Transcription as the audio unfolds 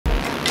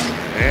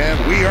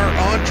we are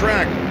on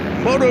track.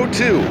 Moto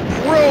 2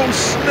 Pro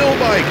Snow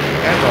Bike,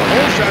 and the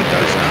whole shot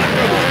does not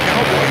go to the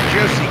Cowboy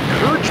Jesse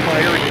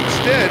Kirchmeier.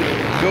 Instead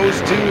goes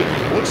to,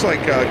 looks like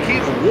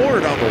Keaton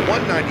Ward on the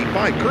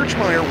 195.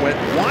 Kirchmeier went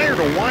wire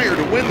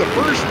to win the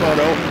first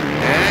moto,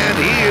 and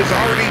he is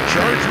already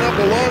charging up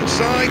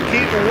alongside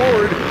Keaton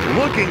Ward,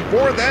 looking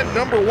for that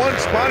 #1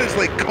 spot as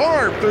they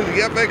carve through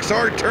the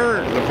FXR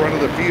turn. In the front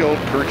of the field,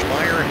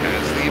 Kirchmeier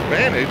has the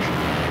advantage.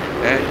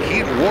 And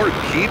Keaton Ward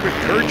keeping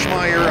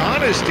Kirchmeier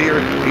honest here.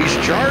 He's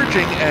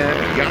charging, and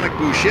Yannick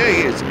Boucher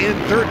is in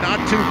third, not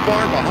too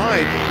far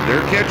behind.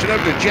 They're catching up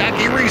to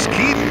Jackie Reese.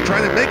 Keaton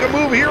trying to make a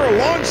move here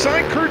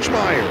alongside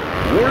Kirchmeier.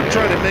 Ward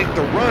trying to make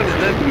the run,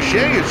 and then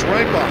Boucher is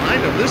right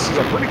behind him. This is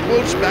a pretty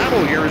close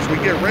battle here as we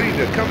get ready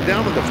to come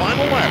down to the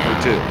final lap or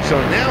two.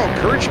 So now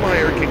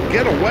Kirchmeier can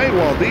get away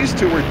while these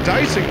two are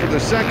dicing for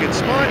the second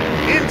spot.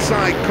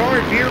 Inside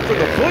card here for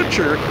the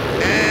Butcher,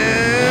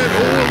 and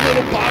a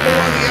little bobble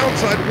on the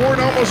outside. Ward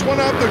almost went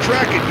off the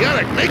track, and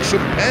Yannick makes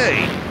him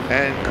pay.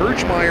 And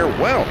Kirchmeier,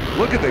 well,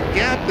 look at the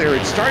gap there.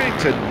 It's starting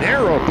to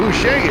narrow.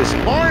 Boucher is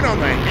hard on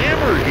the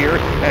hammer here,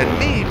 and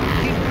he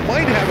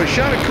might have a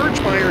shot at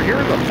Kirchmeier here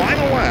in the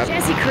final lap.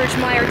 Jesse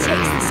Kirchmeier takes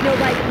the Snow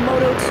Bike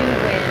Moto 2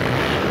 win.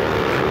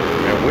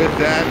 And with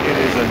that, it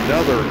is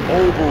another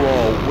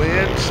overall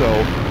win. So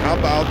how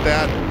about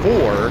that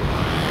for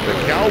the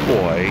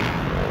Cowboy?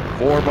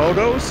 4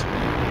 motos,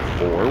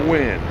 4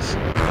 wins.